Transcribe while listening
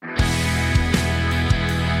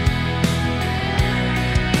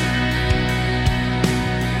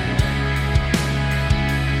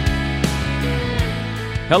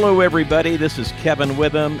Hello, everybody. This is Kevin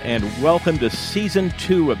Witham, and welcome to Season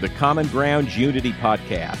 2 of the Common Ground Unity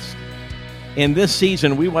Podcast. In this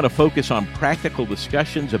season, we want to focus on practical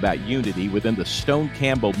discussions about unity within the Stone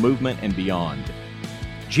Campbell movement and beyond.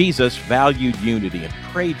 Jesus valued unity and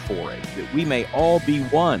prayed for it, that we may all be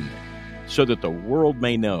one, so that the world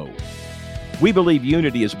may know. We believe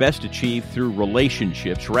unity is best achieved through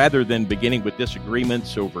relationships rather than beginning with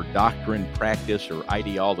disagreements over doctrine, practice, or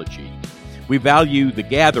ideology. We value the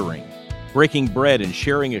gathering, breaking bread and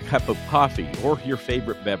sharing a cup of coffee or your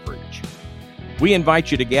favorite beverage. We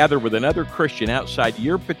invite you to gather with another Christian outside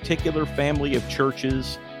your particular family of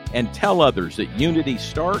churches and tell others that unity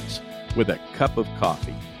starts with a cup of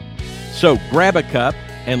coffee. So grab a cup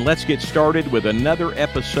and let's get started with another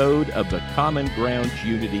episode of the Common Ground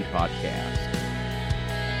Unity Podcast.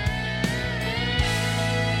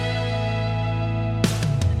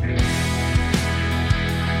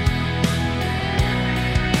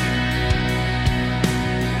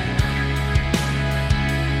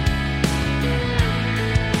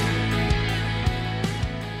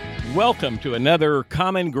 Welcome to another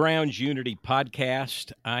Common Ground Unity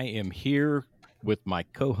podcast. I am here with my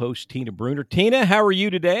co-host, Tina Bruner. Tina, how are you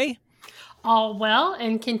today? All well.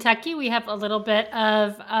 In Kentucky, we have a little bit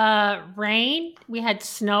of rain. We had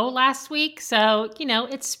snow last week, so,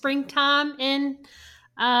 it's springtime in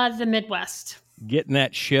the Midwest. Getting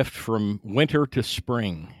that shift from winter to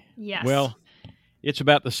spring. Yes. Well, it's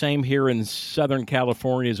about the same here in Southern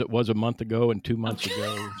California as it was a month ago and 2 months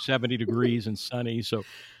ago, 70 degrees and sunny, so...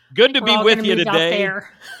 Good to be with you today.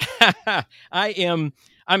 I'm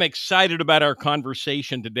excited about our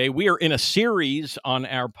conversation today. We are in a series on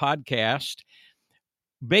our podcast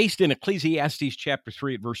based in Ecclesiastes chapter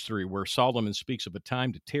 3 at verse 3, where Solomon speaks of a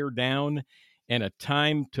time to tear down and a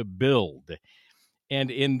time to build.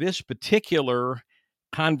 And in this particular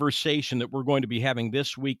conversation that we're going to be having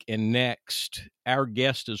this week and next, our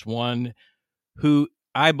guest is one who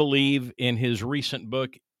I believe in his recent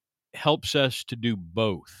book helps us to do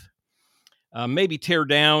both. Maybe tear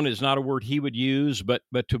down is not a word he would use, but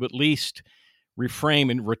to at least reframe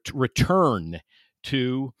and return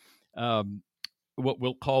to what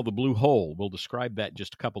we'll call the blue hole. We'll describe that in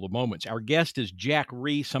just a couple of moments. Our guest is Jack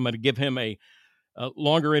Riis. I'm going to give him a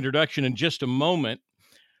longer introduction in just a moment,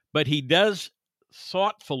 but he does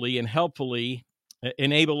thoughtfully and helpfully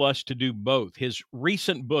enable us to do both. His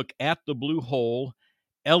recent book, At the Blue Hole,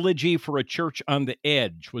 Elegy for a Church on the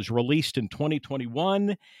Edge, was released in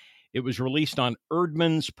 2021. It was released on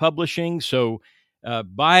Erdman's Publishing. So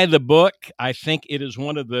buy the book. I think it is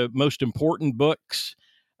one of the most important books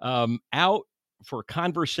out for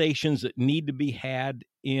conversations that need to be had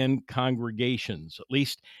in congregations, at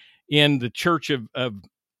least in the church of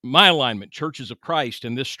my alignment, Churches of Christ,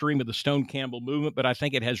 in this stream of the Stone Campbell movement. But I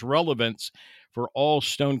think it has relevance for all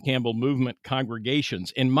Stone Campbell movement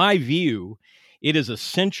congregations. In my view, it is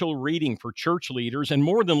essential reading for church leaders and,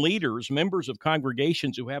 more than leaders, members of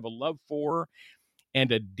congregations who have a love for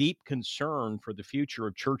and a deep concern for the future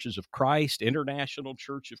of Churches of Christ, International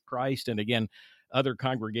Church of Christ, and again, other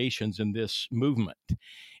congregations in this movement.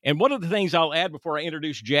 And one of the things I'll add before I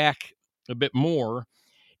introduce Jack a bit more,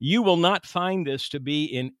 you will not find this to be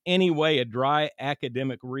in any way a dry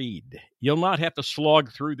academic read. You'll not have to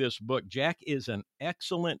slog through this book. Jack is an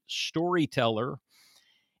excellent storyteller,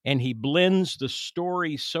 and he blends the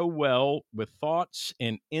story so well with thoughts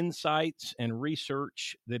and insights and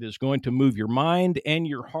research that is going to move your mind and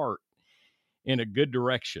your heart in a good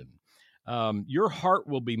direction. Your heart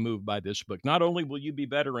will be moved by this book. Not only will you be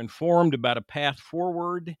better informed about a path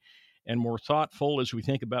forward and more thoughtful as we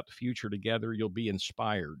think about the future together, you'll be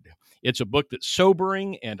inspired. It's a book that's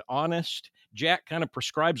sobering and honest. Jack kind of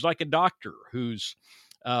prescribes like a doctor who's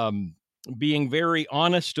being very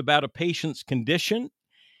honest about a patient's condition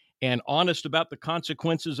and honest about the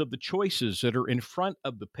consequences of the choices that are in front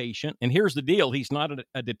of the patient. And here's the deal. He's not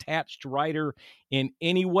a detached writer in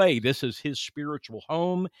any way. This is his spiritual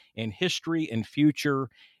home and history and future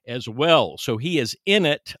as well. So he is in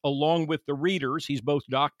it along with the readers. He's both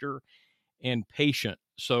doctor and patient.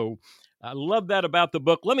 So I love that about the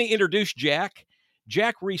book. Let me introduce Jack.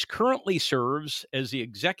 Jack Riis currently serves as the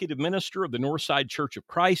executive minister of the Northside Church of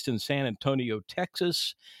Christ in San Antonio,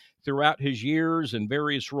 Texas. Throughout his years and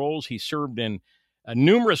various roles, he served in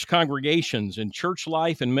numerous congregations in church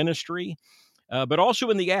life and ministry, but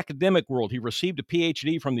also in the academic world. He received a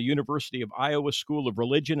PhD from the University of Iowa School of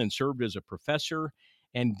Religion and served as a professor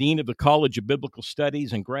and dean of the College of Biblical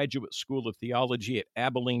Studies and Graduate School of Theology at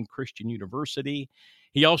Abilene Christian University.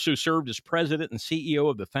 He also served as president and CEO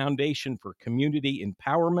of the Foundation for Community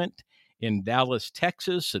Empowerment in Dallas,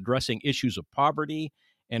 Texas, addressing issues of poverty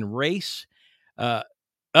and race.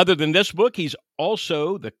 Other than this book, he's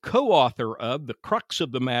also the co-author of The Crux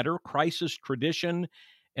of the Matter, Crisis, Tradition,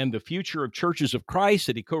 and the Future of Churches of Christ,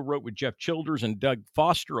 that he co-wrote with Jeff Childers and Doug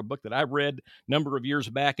Foster, a book that I read a number of years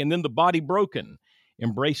back, and then The Body Broken,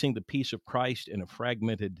 Embracing the Peace of Christ in a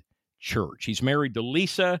Fragmented Church. He's married to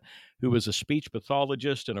Lisa, who is a speech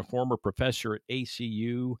pathologist and a former professor at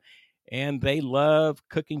ACU, and they love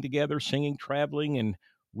cooking together, singing, traveling, and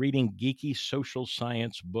reading geeky social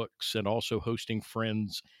science books, and also hosting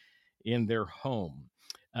friends in their home.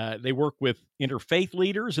 They work with interfaith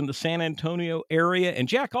leaders in the San Antonio area, and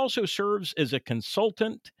Jack also serves as a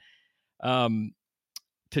consultant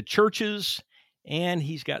to churches, and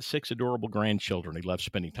he's got 6 adorable grandchildren he loves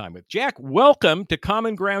spending time with. Jack, welcome to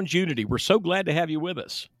Common Ground Unity. We're so glad to have you with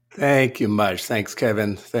us. Thank you much. Thanks,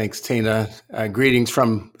 Kevin. Thanks, Tina. Greetings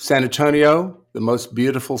from San Antonio, the most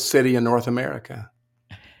beautiful city in North America.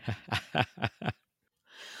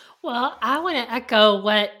 Well, I want to echo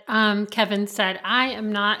what Kevin said. I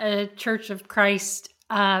am not a Church of Christ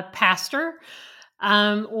pastor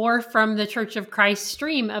or from the Church of Christ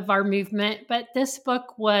stream of our movement, but this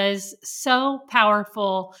book was so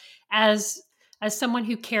powerful as someone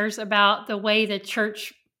who cares about the way the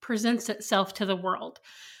church presents itself to the world.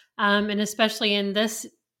 And especially in this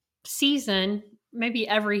season, maybe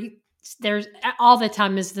there's all the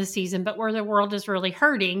time is the season, but where the world is really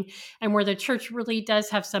hurting and where the church really does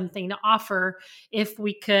have something to offer, if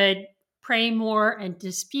we could pray more and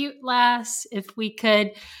dispute less, if we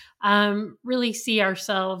could really see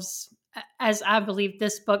ourselves, as I believe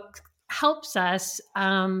this book helps us,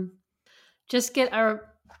 just get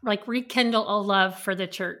rekindle a love for the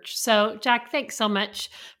church. So Jack, thanks so much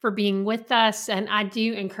for being with us. And I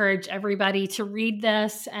do encourage everybody to read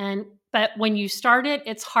this, but when you start it,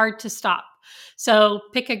 it's hard to stop. So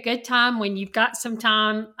pick a good time when you've got some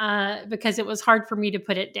time, because it was hard for me to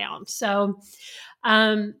put it down. So,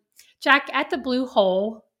 Jack, At the Blue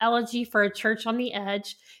Hole, Elegy for a Church on the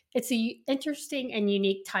Edge. It's an interesting and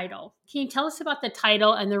unique title. Can you tell us about the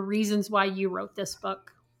title and the reasons why you wrote this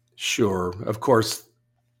book? Sure. Of course,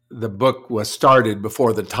 the book was started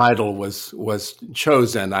before the title was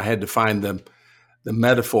chosen. I had to find the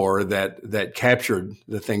metaphor that captured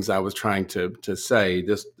the things I was trying to say.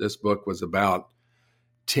 This book was about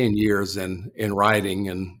 10 years in writing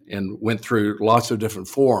and went through lots of different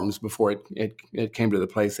forms before it came to the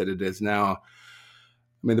place that it is now. I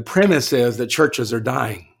mean, the premise is that churches are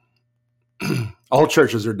dying. All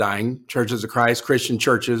churches are dying. Churches of Christ, Christian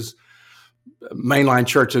churches, mainline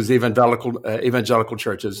churches, evangelical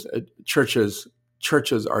churches,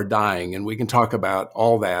 churches are dying, and we can talk about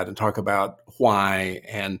all that and talk about why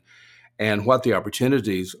and what the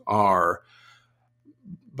opportunities are.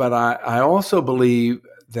 But I also believe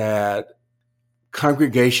that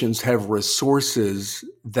congregations have resources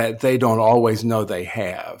that they don't always know they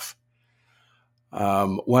have.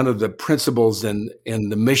 One of the principles in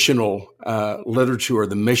the missional literature or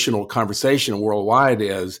the missional conversation worldwide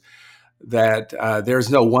is that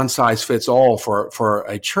there's no one size fits all for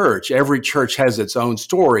a church. Every church has its own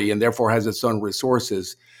story and therefore has its own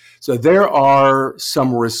resources. So there are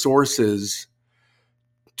some resources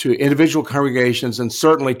to individual congregations and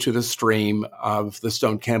certainly to the stream of the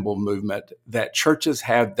Stone Campbell movement that churches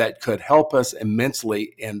have that could help us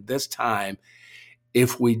immensely in this time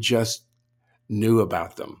if we just knew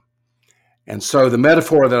about them. And so the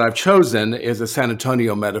metaphor that I've chosen is a San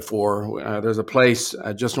Antonio metaphor. There's a place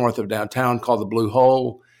just north of downtown called the Blue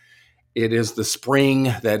Hole. It is the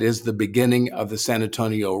spring that is the beginning of the San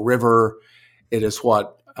Antonio River. It is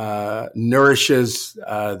what nourishes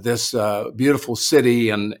this beautiful city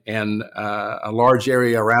and a large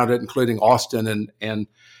area around it, including Austin and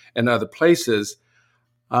other places.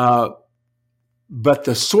 But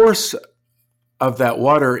the source of that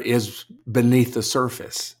water is beneath the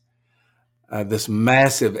surface. This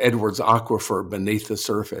massive Edwards Aquifer beneath the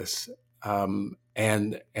surface. And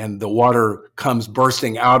the water comes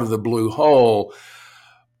bursting out of the Blue Hole.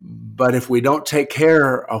 But if we don't take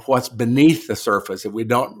care of what's beneath the surface, if we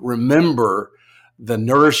don't remember the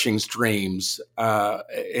nourishing streams,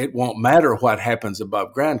 it won't matter what happens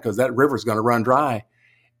above ground because that river is going to run dry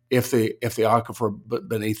if the aquifer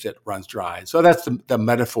beneath it runs dry. So that's the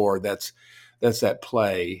metaphor that's at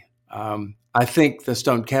play. I think the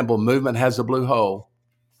Stone Campbell movement has a blue hole.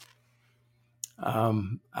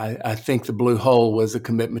 I think the Blue Hole was a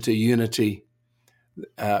commitment to unity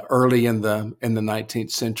early in the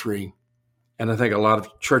 19th century, and I think a lot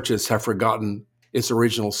of churches have forgotten its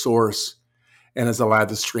original source and has allowed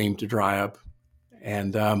the stream to dry up.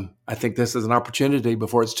 And I think this is an opportunity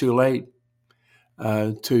before it's too late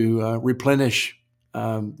to replenish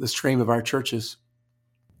the stream of our churches.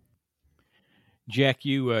 Jack,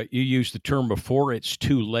 you used the term before it's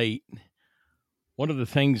too late. One of the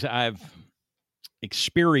things I've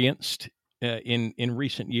experienced in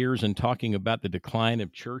recent years in talking about the decline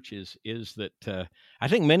of churches is that I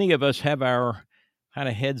think many of us have our kind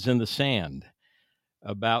of heads in the sand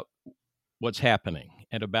about what's happening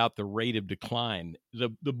and about the rate of decline. The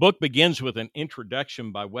book begins with an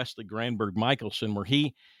introduction by Wesley Granberg Michelson, where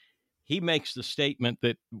he makes the statement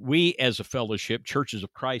that we as a fellowship, Churches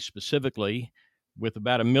of Christ specifically, with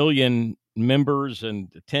about 1 million members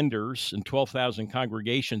and attenders and 12,000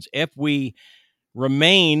 congregations, if we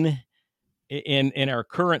remain in our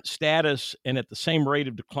current status and at the same rate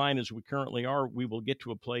of decline as we currently are, we will get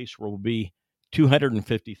to a place where we'll be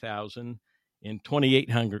 250,000 in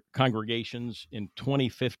 2,800 congregations in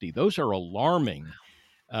 2050. Those are alarming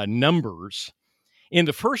numbers. In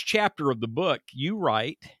the first chapter of the book, you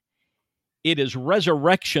write, it is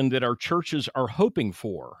resurrection that our churches are hoping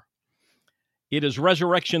for. It is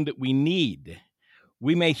resurrection that we need.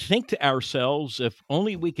 We may think to ourselves, if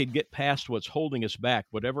only we could get past what's holding us back,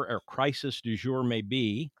 whatever our crisis du jour may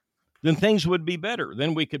be, then things would be better.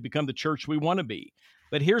 Then we could become the church we want to be.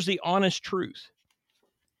 But here's the honest truth.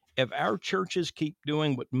 If our churches keep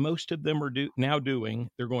doing what most of them are now doing,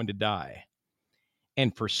 they're going to die.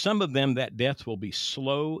 And for some of them, that death will be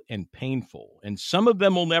slow and painful. And some of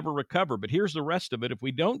them will never recover. But here's the rest of it. If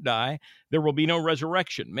we don't die, there will be no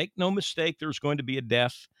resurrection. Make no mistake, there's going to be a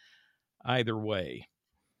death either way.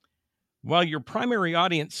 While your primary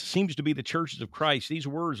audience seems to be the Churches of Christ, these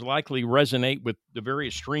words likely resonate with the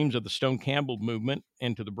various streams of the Stone Campbell movement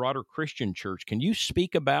and to the broader Christian church. Can you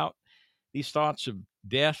speak about these thoughts of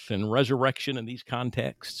death and resurrection in these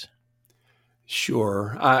contexts?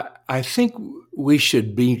 Sure. I think we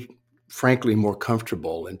should be, frankly, more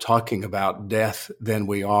comfortable in talking about death than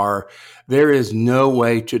we are. There is no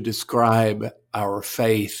way to describe our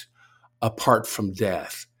faith apart from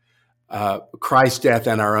death. Christ's death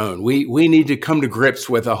and our own. We need to come to grips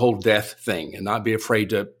with the whole death thing and not be afraid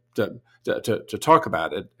to talk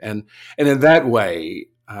about it. And in that way,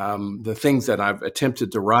 the things that I've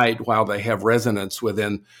attempted to write, while they have resonance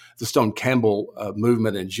within the Stone Campbell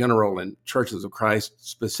movement in general and Churches of Christ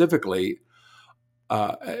specifically,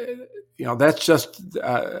 that's just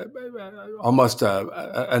almost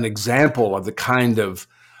an example of the kind of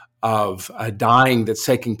dying that's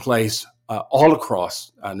taking place all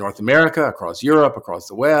across North America, across Europe, across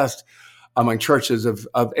the West, among churches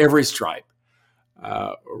of every stripe.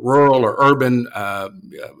 Rural or urban,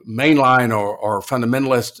 mainline or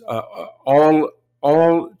fundamentalist,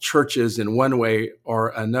 all churches in one way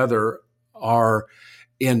or another are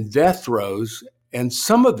in death throes, and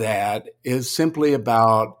some of that is simply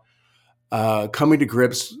about coming to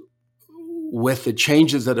grips with the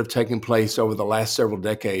changes that have taken place over the last several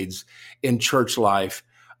decades in church life.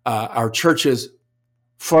 Our churches,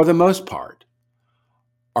 for the most part,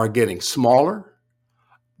 are getting smaller.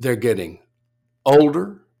 They're getting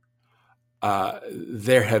older.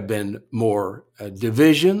 There have been more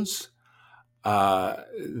divisions.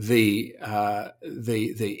 The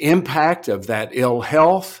impact of that ill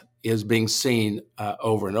health is being seen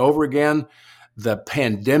over and over again. The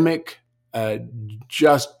pandemic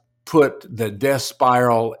just put the death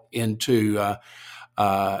spiral into the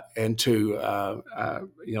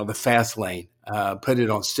fast lane, put it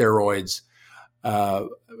on steroids.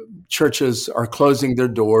 Churches are closing their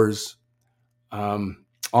doors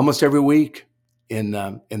almost every week in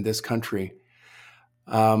this country.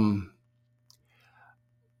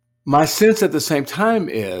 My sense at the same time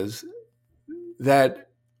is that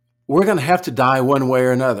we're going to have to die one way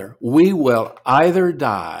or another. We will either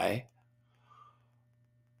die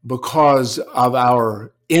because of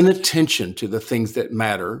our inattention to the things that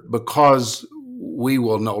matter, because we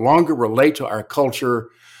will no longer relate to our culture,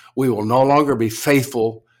 we will no longer be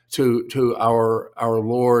faithful to our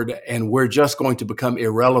Lord, and we're just going to become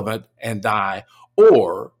irrelevant and die,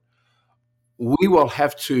 or we will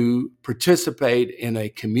have to participate in a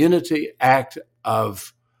community act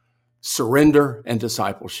of surrender and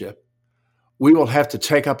discipleship. We will have to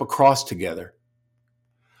take up a cross together.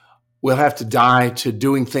 We'll have to die to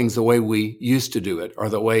doing things the way we used to do it, or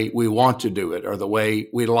the way we want to do it, or the way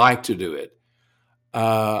we like to do it,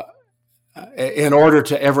 in order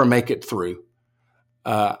to ever make it through.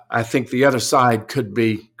 I think the other side could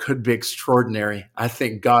be extraordinary. I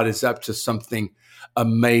think God is up to something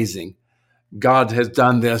amazing. God has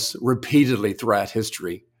done this repeatedly throughout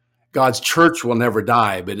history. God's church will never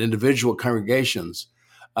die, but individual congregations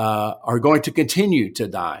are going to continue to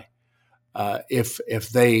die if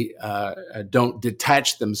they don't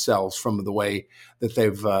detach themselves from the way that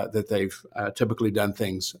they've typically done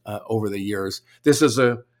things over the years. This is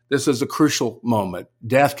a This is a crucial moment.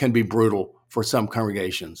 Death can be brutal for some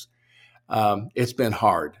congregations. It's been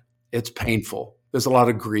hard. It's painful. There's a lot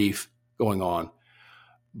of grief going on.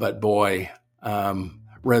 But boy,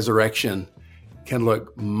 resurrection can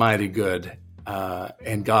look mighty good.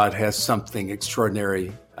 And God has something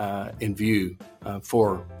extraordinary in view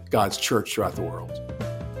for God's church throughout the world.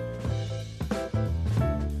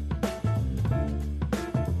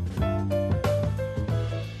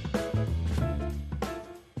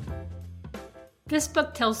 This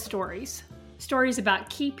book tells stories about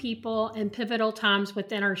key people and pivotal times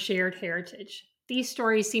within our shared heritage. These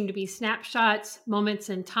stories seem to be snapshots, moments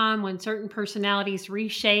in time when certain personalities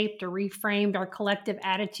reshaped or reframed our collective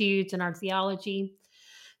attitudes and our theology.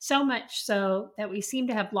 So much so that we seem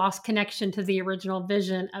to have lost connection to the original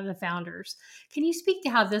vision of the founders. Can you speak to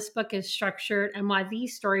how this book is structured and why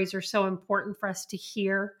these stories are so important for us to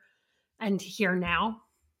hear and to hear now?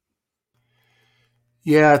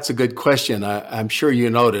 Yeah, it's a good question. I'm sure you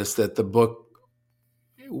noticed that the book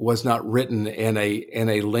was not written in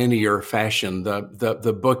a linear fashion.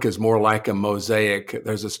 The book is more like a mosaic.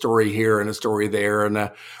 There's a story here and a story there, and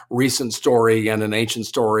a recent story and an ancient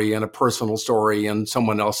story and a personal story and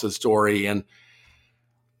someone else's story, and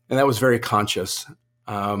that was very conscious.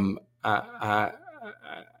 In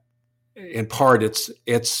part,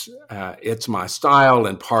 it's my style.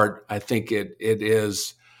 In part, I think it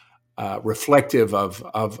is reflective of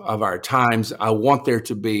our times. I want there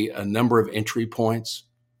to be a number of entry points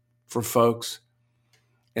for folks.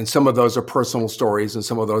 And some of those are personal stories, and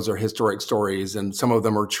some of those are historic stories, and some of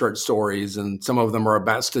them are church stories, and some of them are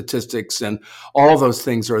about statistics, and all those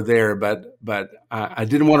things are there. But I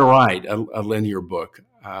didn't want to write a linear book.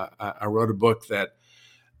 I wrote a book that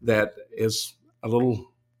is a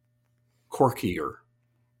little quirkier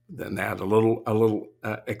than that, a little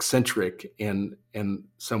eccentric in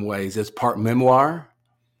some ways. It's part memoir.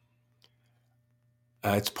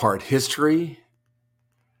 It's part history.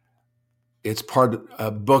 It's part a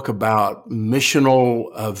book about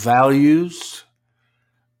missional values.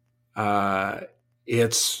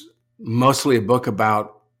 It's mostly a book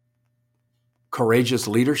about courageous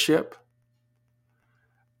leadership.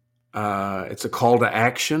 It's a call to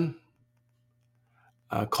action,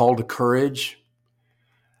 a call to courage.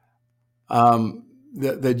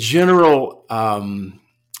 The general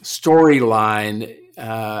storyline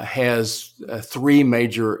has three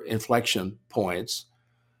major inflection points.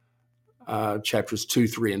 Chapters 2,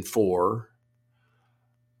 3, and 4.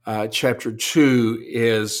 Chapter 2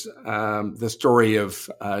 is the story of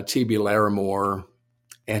T.B. Larimore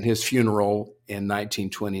and his funeral in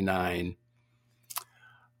 1929,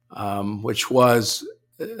 which was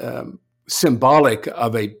symbolic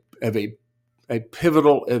of a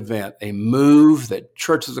pivotal event, a move that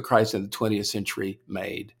Churches of Christ in the 20th century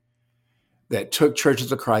made that took Churches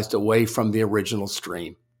of Christ away from the original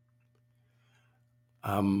stream.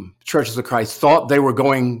 Churches of Christ thought they were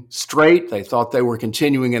going straight. They thought they were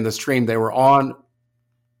continuing in the stream they were on,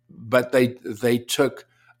 but they took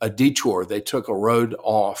a detour. They took a road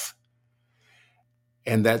off,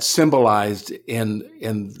 and that's symbolized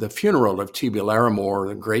in the funeral of T.B. Larimore,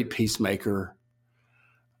 the great peacemaker,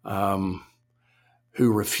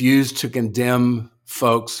 who refused to condemn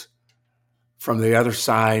folks from the other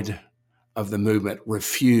side of the movement,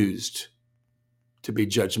 refused to be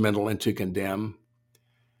judgmental and to condemn.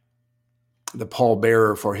 The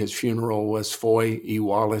pallbearer for his funeral was Foy E.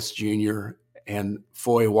 Wallace Jr., and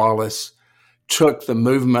Foy Wallace took the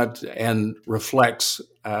movement and reflects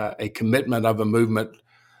a commitment of a movement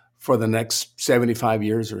for the next 75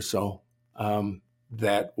 years or so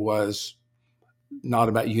that was not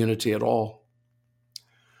about unity at all.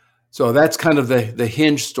 So that's kind of the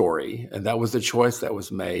hinge story, and that was the choice that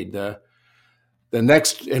was made. The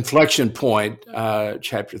next inflection point,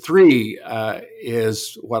 chapter 3,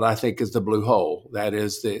 is what I think is the blue hole. That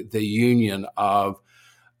is the union of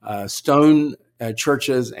Stone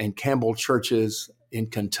churches and Campbell churches in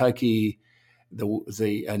Kentucky,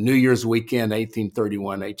 the New Year's weekend, 1831,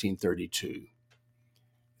 1832.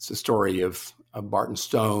 It's the story of Barton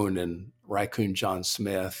Stone and Raccoon John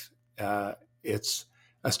Smith. It's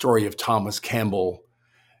a story of Thomas Campbell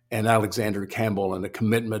and Alexander Campbell, and a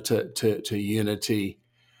commitment to unity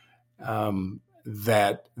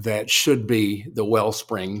that should be the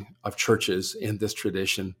wellspring of churches in this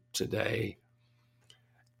tradition today.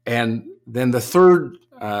 And then the third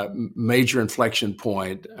major inflection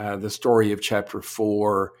point, the story of chapter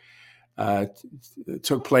 4,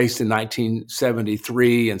 took place in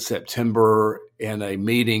 1973 in September in a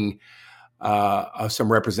meeting of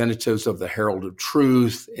some representatives of the Herald of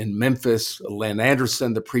Truth in Memphis. Len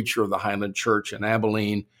Anderson, the preacher of the Highland Church in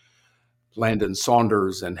Abilene, Landon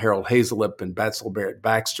Saunders and Harold Hazelip and Batsell Barrett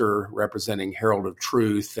Baxter representing Herald of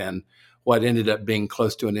Truth, and what ended up being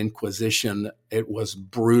close to an inquisition. It was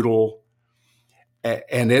brutal,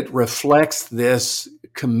 and it reflects this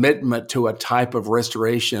commitment to a type of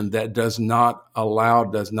restoration that does not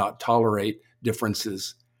tolerate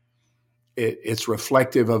differences. It's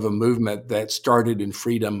reflective of a movement that started in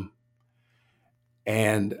freedom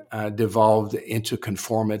and devolved into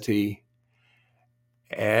conformity.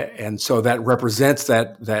 And so that represents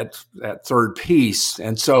that third piece.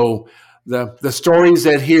 And so the stories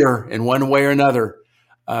adhere in one way or another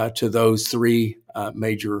to those three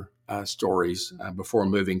major stories before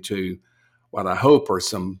moving to what I hope are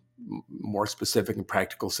some more specific and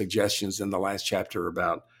practical suggestions in the last chapter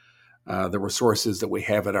about the resources that we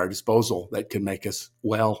have at our disposal that can make us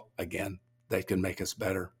well again, that can make us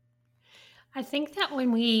better. I think that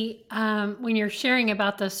when you're sharing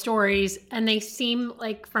about the stories and they seem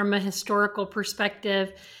like from a historical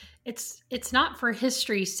perspective, it's not for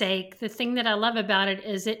history's sake. The thing that I love about it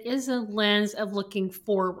is a lens of looking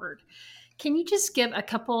forward. Can you just give a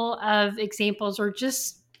couple of examples or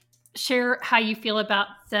just share how you feel about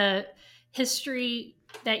the history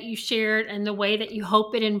that you shared and the way that you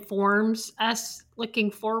hope it informs us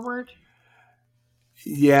looking forward?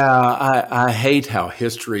 Yeah, I hate how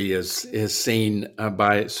history is seen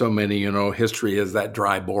by so many. History is that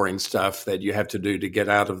dry, boring stuff that you have to do to get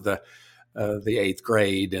out of the eighth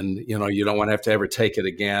grade, and you don't want to have to ever take it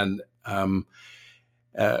again.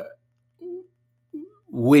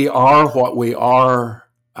 We are what we are.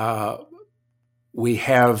 We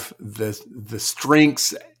have the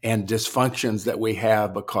strengths and dysfunctions that we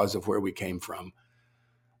have because of where we came from,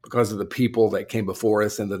 because of the people that came before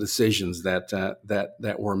us and the decisions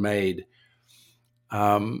that were made.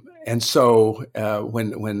 And so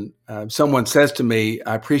when someone says to me,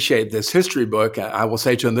 I appreciate this history book, I will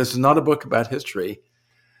say to them, this is not a book about history.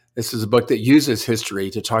 This is a book that uses history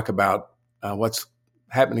to talk about what's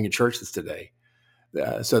happening in churches today.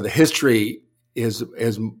 So the history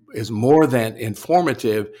is more than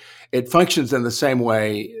informative. It functions in the same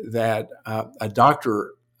way that a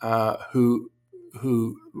doctor who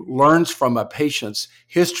learns from a patient's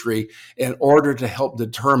history in order to help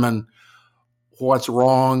determine what's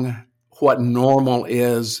wrong, what normal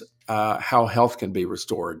is, how health can be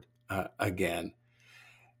restored again.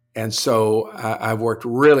 And so I've worked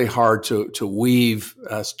really hard to weave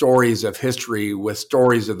stories of history with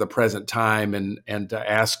stories of the present time and to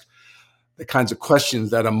ask the kinds of questions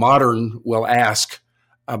that a modern will ask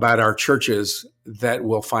about our churches that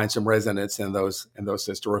will find some resonance in those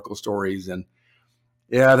historical stories. And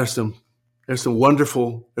yeah, there's some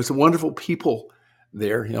wonderful people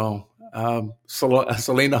there.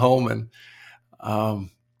 Selena Holman,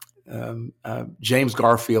 James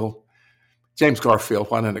Garfield. James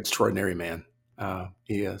Garfield, what an extraordinary man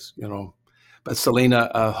he is. But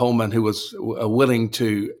Selena Holman, who was willing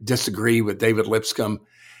to disagree with David Lipscomb,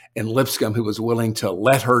 and Lipscomb, who was willing to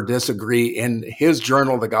let her disagree in his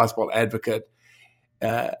journal, The Gospel Advocate,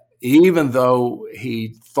 even though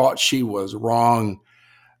he thought she was wrong.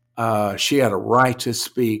 She had a right to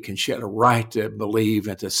speak, and she had a right to believe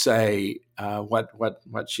and to say what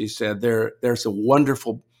she said. There's some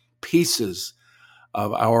wonderful pieces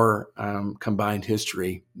of our combined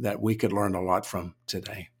history that we could learn a lot from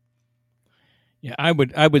today. Yeah, I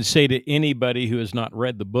would say to anybody who has not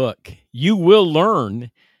read the book, you will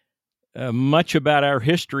learn much about our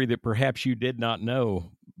history that perhaps you did not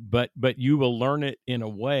know, but you will learn it in a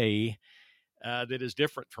way that is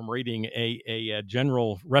different from reading a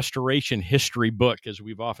general restoration history book, as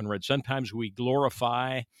we've often read. Sometimes we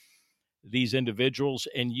glorify these individuals,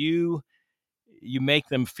 and you make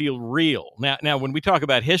them feel real. Now, when we talk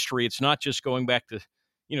about history, it's not just going back to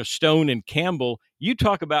Stone and Campbell. You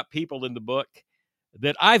talk about people in the book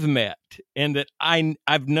that I've met and that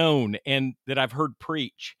I've known and that I've heard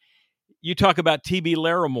preach. You talk about T.B.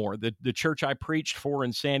 Larimore. The church I preached for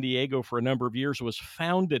in San Diego for a number of years was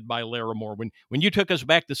founded by Larimore. When you took us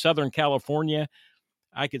back to Southern California,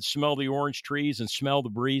 I could smell the orange trees and smell the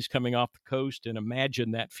breeze coming off the coast and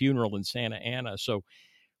imagine that funeral in Santa Ana. So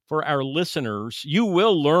for our listeners, you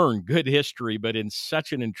will learn good history, but in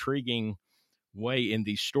such an intriguing way in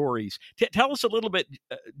these stories. Tell us a little bit,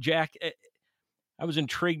 Jack. I was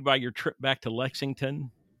intrigued by your trip back to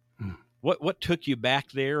Lexington. What took you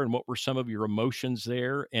back there, and what were some of your emotions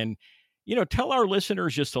there? And, tell our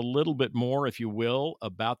listeners just a little bit more, if you will,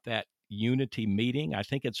 about that unity meeting. I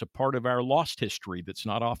think it's a part of our lost history that's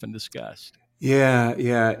not often discussed. Yeah,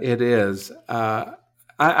 it is.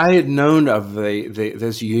 I had known of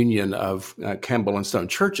this union of Campbell and Stone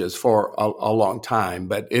churches for a long time,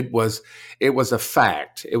 but it was a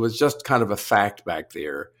fact. It was just kind of a fact back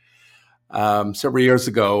there. Several years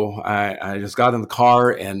ago, I just got in the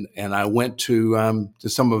car and I went to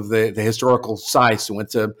some of the historical sites. I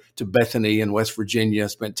went to Bethany in West Virginia,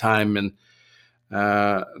 spent time in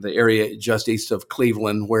the area just east of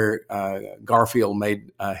Cleveland where Garfield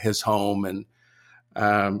made his home, and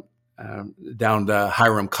down to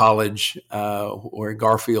Hiram College, where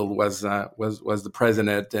Garfield was the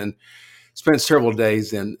president, and spent several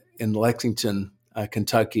days in Lexington,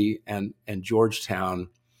 Kentucky, and Georgetown.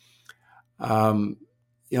 On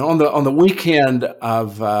the weekend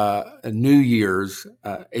of New Year's,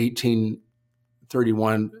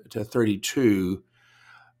 1831 to 32,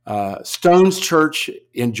 Stone's Church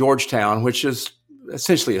in Georgetown, which is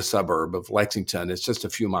essentially a suburb of Lexington, it's just a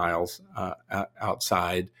few miles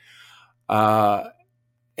outside.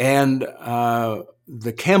 And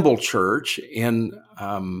the Campbell Church in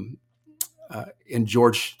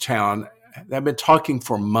Georgetown, they've been talking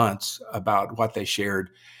for months about what they shared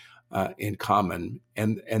in common,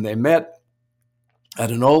 and they met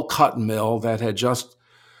at an old cotton mill that had just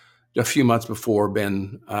a few months before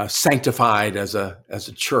been sanctified as a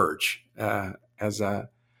church, as a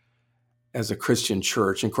Christian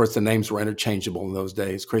church. And of course, the names were interchangeable in those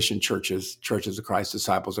days. Christian churches, Churches of Christ,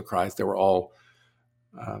 Disciples of Christ, they were all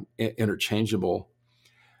interchangeable.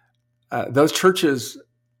 Those churches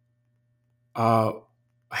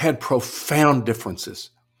had profound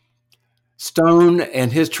differences. Stone and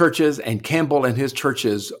his churches and Campbell and his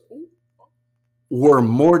churches were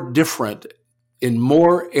more different in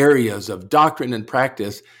more areas of doctrine and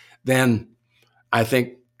practice than I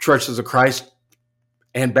think Churches of Christ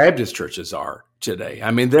and Baptist churches are today. I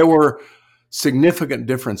mean, there were significant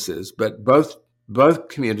differences, but both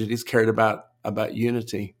communities cared about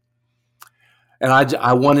unity. And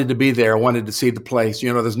I wanted to be there. I wanted to see the place.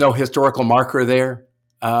 There's no historical marker there.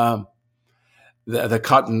 The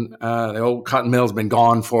old cotton mill has been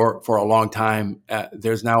gone for a long time.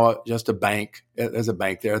 There's now just a bank. There's a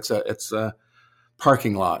bank there. It's a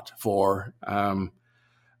parking lot for a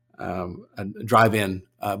drive-in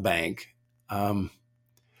bank.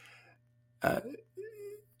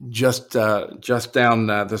 Just down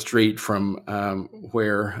the street from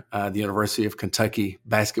where the University of Kentucky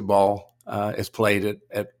basketball is played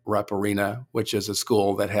at Rupp Arena, which is a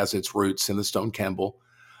school that has its roots in the Stone Campbell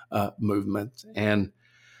movement. And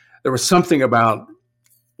there was something about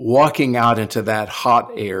walking out into that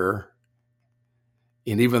hot air,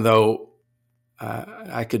 and even though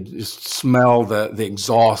I could just smell the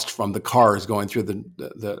exhaust from the cars going through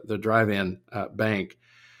the drive-in bank,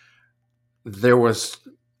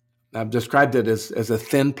 I've described it as a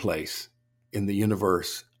thin place in the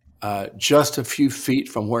universe, just a few feet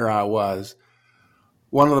from where I was.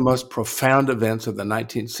 One of the most profound events of the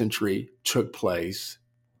 19th century took place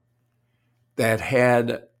that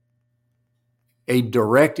had a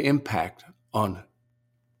direct impact on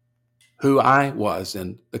who I was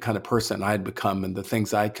and the kind of person I'd become and the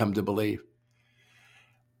things I'd come to believe.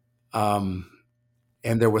 And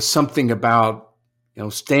there was something about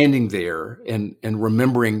standing there and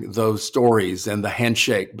remembering those stories and the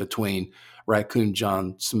handshake between Raccoon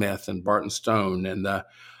John Smith and Barton Stone and the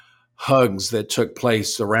hugs that took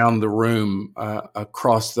place around the room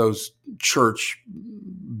across those church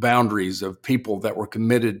boundaries of people that were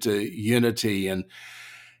committed to unity. And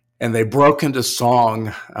they broke into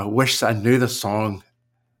song. I wish I knew the song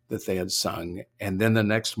that they had sung. And then the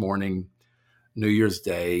next morning, New Year's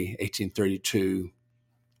Day, 1832,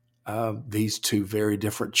 these two very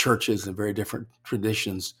different churches and very different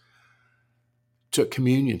traditions took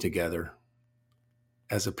communion together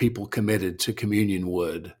as a people committed to communion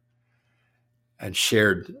wood and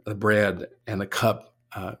shared the bread and the cup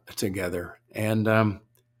together. And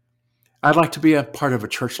I'd like to be a part of a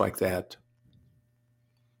church like that.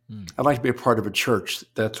 I'd like to be a part of a church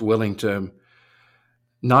that's willing to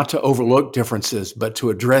not to overlook differences, but to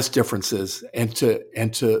address differences and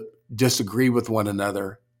to disagree with one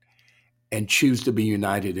another and choose to be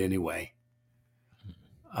united anyway.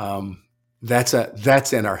 That's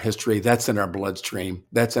in our history. That's in our bloodstream.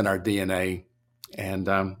 That's in our DNA. And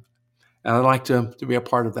I'd like to be a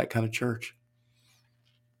part of that kind of church.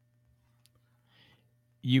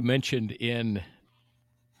 You mentioned in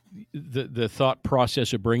the thought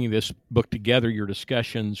process of bringing this book together, your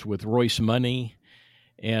discussions with Royce Money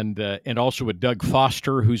and also with Doug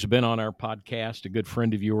Foster, who's been on our podcast, a good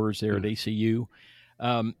friend of yours there at ACU,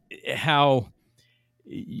 how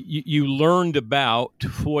you learned about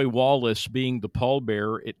Foy Wallace being the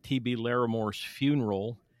pallbearer at T.B. Larimore's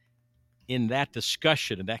funeral in that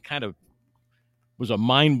discussion, and that kind of was a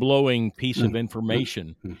mind-blowing piece of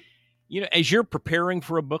information. As you're preparing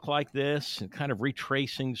for a book like this and kind of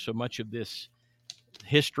retracing so much of this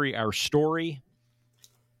history, our story,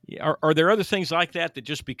 are there other things like that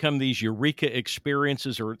just become these eureka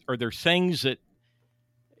experiences, or are there things that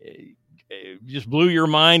just blew your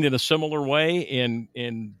mind in a similar way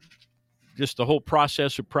in just the whole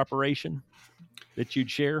process of preparation that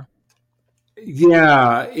you'd share?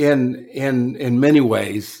 Yeah, in many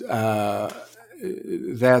ways, that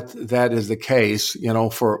is the case.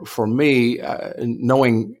 For me,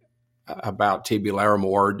 knowing about T.B.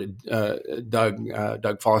 Larimore,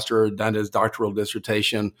 Doug Foster had done his doctoral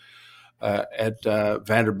dissertation at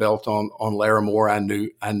Vanderbilt on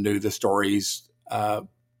Larimore. I knew the stories. I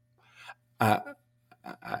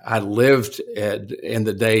lived in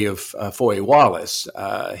the day of Foy Wallace.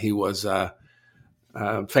 He was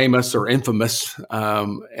famous or infamous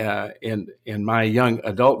in my young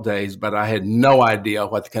adult days, but I had no idea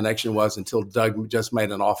what the connection was until Doug just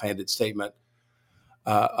made an offhanded statement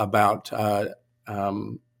about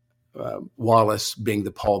Wallace being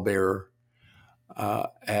the pallbearer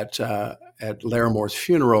at Larimore's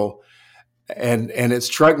funeral, and it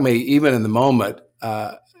struck me even in the moment.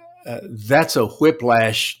 That's a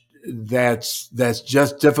whiplash that's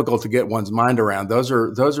just difficult to get one's mind around. Those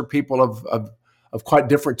are people of quite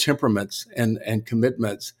different temperaments and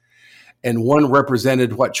commitments. And one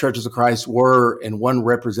represented what Churches of Christ were, and one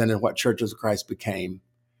represented what Churches of Christ became.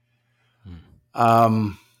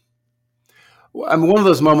 One of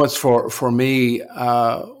those moments for me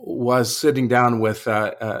was sitting down with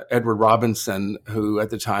Edward Robinson, who at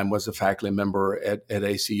the time was a faculty member at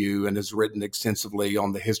ACU and has written extensively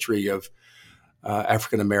on the history of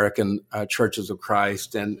African American Churches of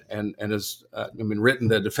Christ, and has written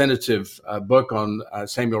the definitive book on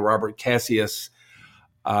Samuel Robert Cassius,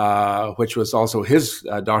 which was also his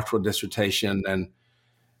doctoral dissertation. And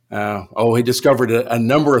he discovered a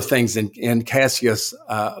number of things in Cassius'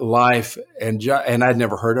 life, and I'd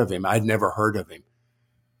never heard of him.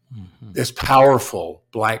 Mm-hmm. This powerful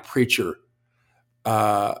Black preacher,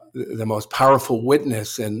 the most powerful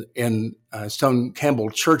witness in Stone Campbell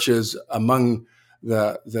churches among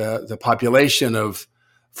the population of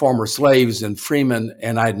former slaves and freemen,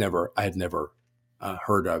 and I'd never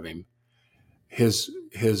heard of him. His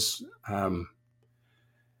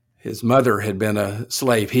mother had been a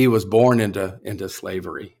slave. He was born into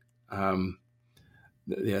slavery.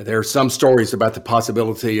 There are some stories about the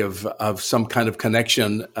possibility of some kind of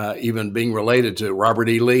connection, even being related to Robert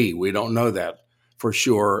E. Lee. We don't know that for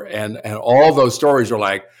sure. And all those stories are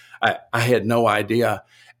like, I had no idea.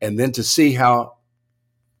 And then to see how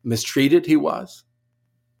mistreated he was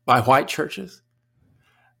by white churches.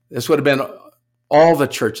 This would have been all the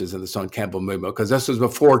churches in the Stone Campbell movement, because this was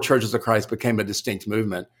before Churches of Christ became a distinct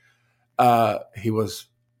movement. He was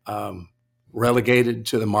relegated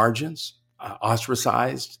to the margins,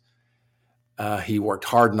 ostracized. He worked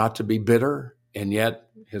hard not to be bitter, and yet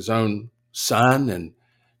his own son and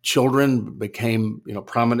children became,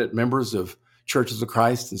 prominent members of Churches of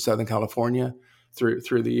Christ in Southern California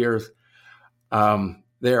through the years.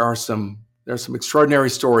 There are some extraordinary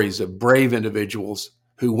stories of brave individuals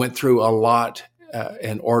who went through a lot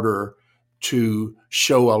in order to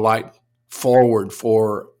show a light forward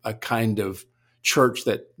for a kind of church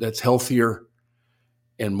that's healthier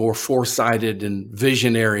and more foresighted and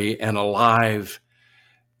visionary and alive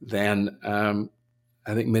than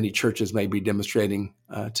I think many churches may be demonstrating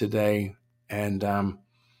today. And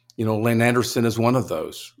Lynn Anderson is one of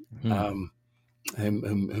those, whom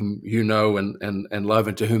you know and love,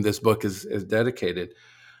 and to whom this book is dedicated,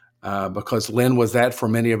 because Lynn was that for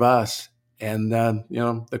many of us. And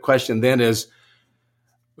the question then is,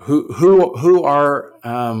 who are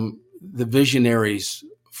the visionaries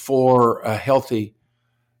for a healthy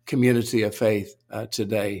community of faith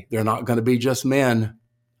today? They're not going to be just men,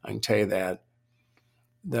 I can tell you that.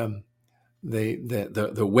 The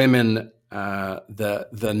women,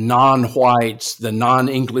 the non-whites, the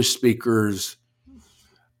non-English speakers.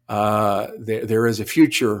 There is a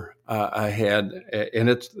future ahead, and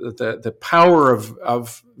it's the power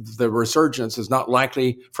of the resurgence is not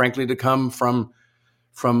likely, frankly, to come from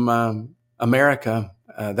America.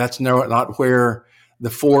 That's not where the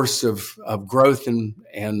force of growth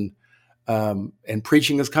and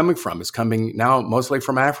preaching is coming from. It's coming now mostly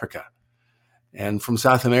from Africa and from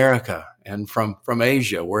South America and from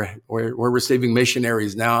Asia. We're receiving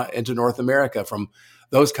missionaries now into North America from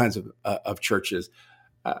those kinds of churches.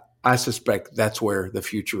 I suspect that's where the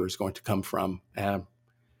future is going to come from, and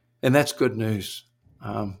that's good news.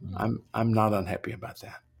 I'm not unhappy about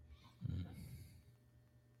that.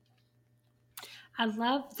 I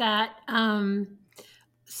love that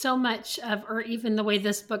so much of, or even the way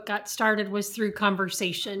this book got started was through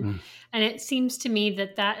conversation. And it seems to me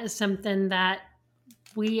that that is something that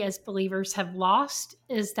we as believers have lost,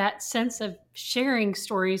 is that sense of sharing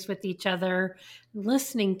stories with each other,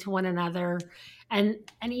 listening to one another. And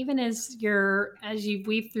even as you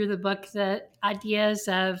weave through the book, the ideas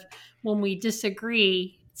of when we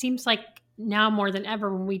disagree, it seems like now more than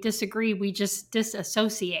ever, when we disagree, we just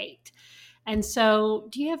disassociate. And so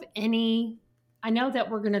do you have I know that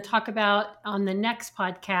we're going to talk about on the next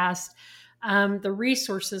podcast, the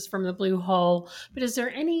resources from the Blue Hole, but is there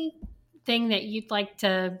anything that you'd like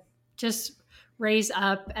to just raise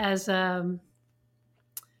up as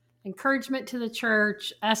encouragement to the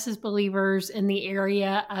church, us as believers in the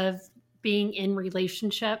area of being in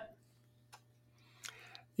relationship?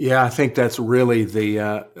 Yeah, I think that's really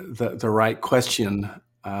the right question.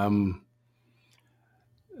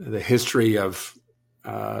 The history of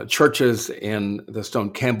churches in the Stone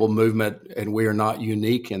Campbell movement, and we are not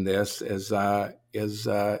unique in this, is a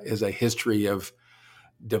history of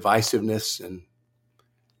divisiveness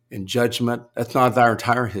and judgment. That's not our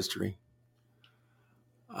entire history.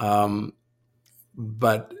 But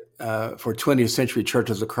for 20th century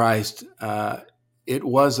Churches of Christ, it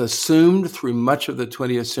was assumed through much of the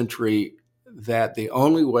 20th century that the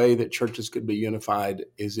only way that churches could be unified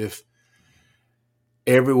is if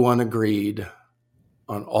everyone agreed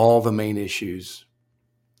on all the main issues.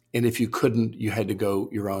 And if you couldn't, you had to go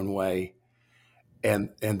your own way. And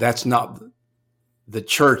that's not the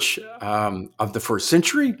church of the first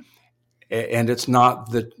century. And it's not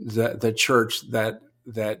the church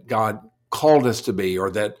that God called us to be, or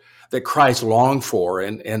that Christ longed for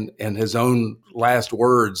and his own last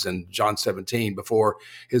words in John 17 before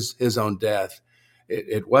his own death.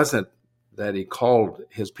 It wasn't that he called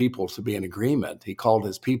his people to be in agreement. He called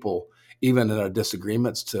his people, even in our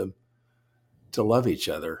disagreements, to love each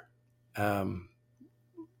other.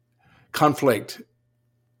 Conflict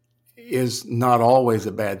is not always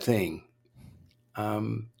a bad thing.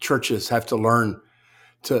 Churches have to learn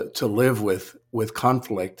to live with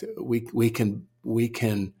conflict. We can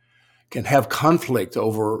have conflict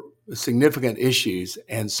over significant issues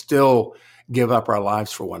and still give up our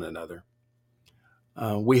lives for one another.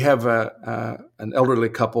 We have an elderly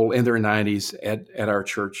couple in their 90s at our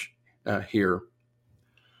church here.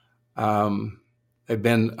 They've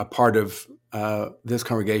been a part of this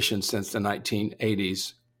congregation since the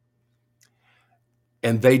 1980s.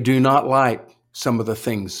 And they do not like some of the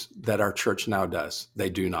things that our church now does. They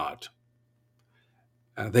do not.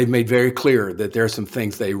 They've made very clear that there are some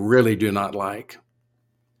things they really do not like.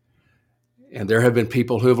 And there have been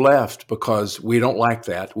people who have left because we don't like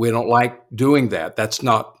that. We don't like doing that. That's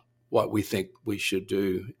not what we think we should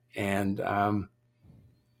do. And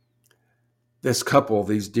this couple,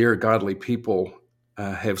 these dear godly people,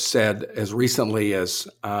 have said as recently as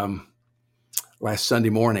last Sunday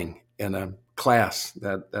morning in a class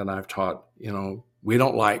that I've taught, we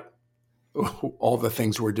don't like all the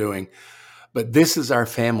things we're doing, but this is our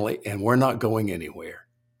family and we're not going anywhere.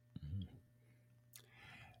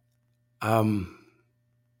 In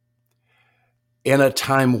a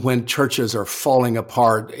time when churches are falling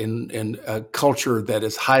apart, in a culture that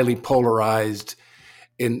is highly polarized,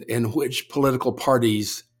 in which political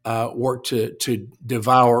parties work to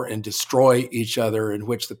devour and destroy each other, in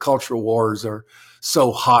which the cultural wars are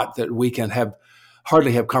so hot that we can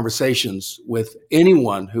hardly have conversations with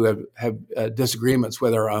anyone who have disagreements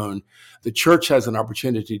with our own, the church has an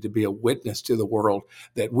opportunity to be a witness to the world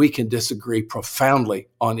that we can disagree profoundly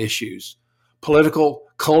on issues, political,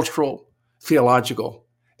 cultural, theological,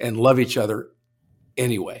 and love each other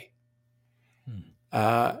anyway.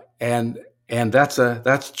 And that's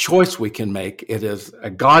a choice we can make. It is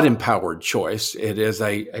a God-empowered choice. It is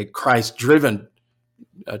a Christ-driven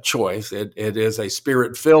choice. It is a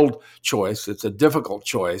Spirit-filled choice. It's a difficult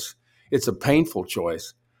choice. It's a painful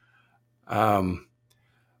choice.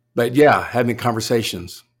 But yeah, having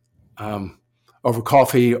conversations over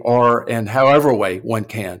coffee and however way one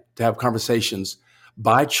can, to have conversations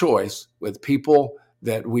by choice with people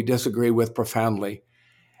that we disagree with profoundly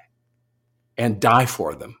and die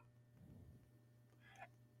for them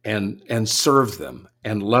and serve them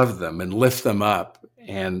and love them and lift them up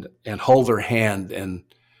and hold their hand and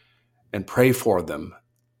pray for them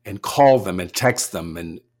and call them and text them.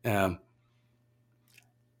 And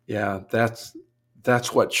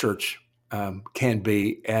that's what church can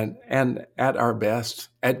be. And at our best,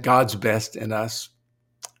 at God's best in us,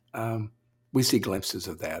 we see glimpses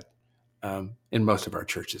of that in most of our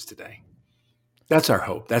churches today. That's our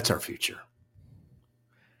hope. That's our future.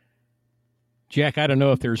 Jack, I don't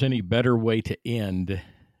know if there's any better way to end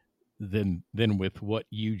than with what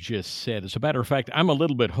you just said. As a matter of fact, I'm a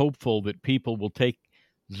little bit hopeful that people will take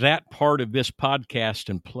that part of this podcast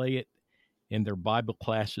and play it in their Bible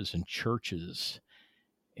classes and churches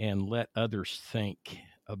and let others think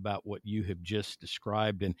about what you have just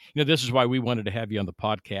described. And, this is why we wanted to have you on the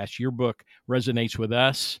podcast. Your book resonates with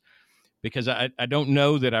us because I don't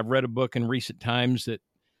know that I've read a book in recent times that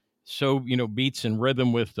so, beats in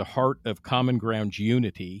rhythm with the heart of Common Ground's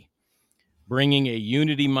unity, bringing a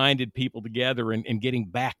unity-minded people together and getting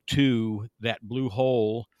back to that blue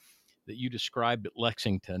hole that you described at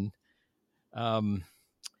Lexington. I'm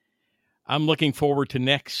looking forward to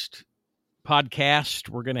next podcast.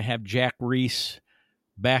 We're going to have Jack Reese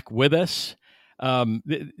back with us.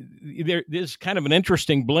 There's kind of an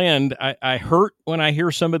interesting blend. I hurt when I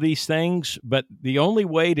hear some of these things, but the only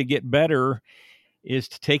way to get better is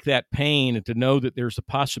to take that pain and to know that there's a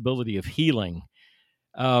possibility of healing.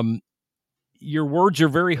 Your words are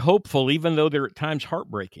very hopeful, even though they're at times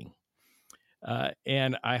heartbreaking.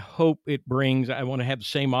 And I hope it brings, I want to have the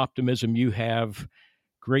same optimism you have,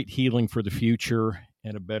 great healing for the future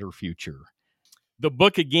and a better future. The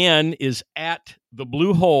book, again, is At the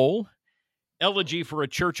Blue Hole, Elegy for a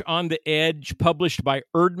Church on the Edge, published by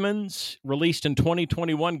Eerdmans, released in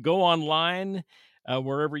 2021. Go online,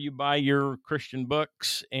 wherever you buy your Christian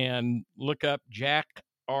books, and look up Jack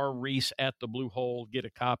R. Reese At the Blue Hole. Get a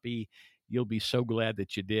copy. You'll be so glad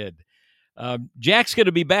that you did. Jack's going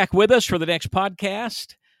to be back with us for the next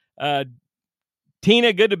podcast.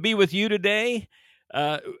 Tina, good to be with you today.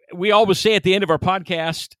 We always say at the end of our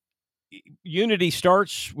podcast, unity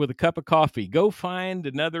starts with a cup of coffee. Go find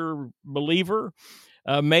another believer,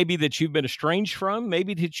 maybe that you've been estranged from,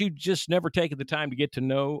 maybe that you just never taken the time to get to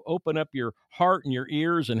know. Open up your heart and your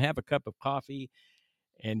ears and have a cup of coffee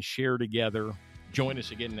and share together. Join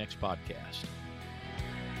us again next podcast.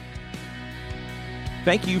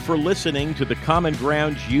 Thank you for listening to the Common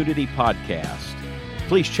Grounds Unity podcast.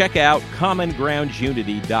 Please check out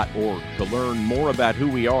commongroundsunity.org to learn more about who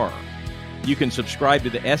we are. You can subscribe to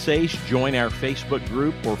the essays, join our Facebook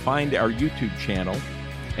group, or find our YouTube channel.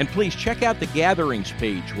 And please check out the Gatherings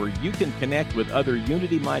page where you can connect with other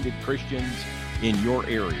unity-minded Christians in your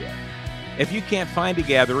area. If you can't find a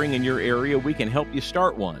gathering in your area, we can help you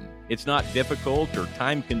start one. It's not difficult or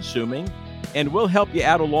time-consuming, and we'll help you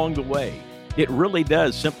out along the way. It really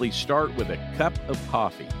does simply start with a cup of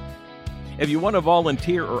coffee. If you want to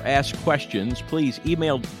volunteer or ask questions, please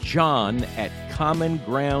email John at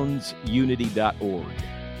commongroundsunity.org.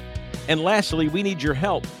 And lastly, we need your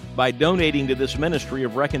help by donating to this ministry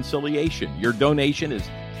of reconciliation. Your donation is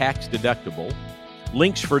tax deductible.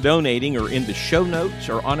 Links for donating are in the show notes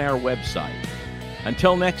or on our website.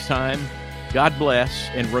 Until next time, God bless,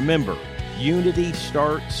 and remember, unity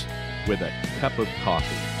starts with a cup of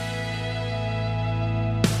coffee.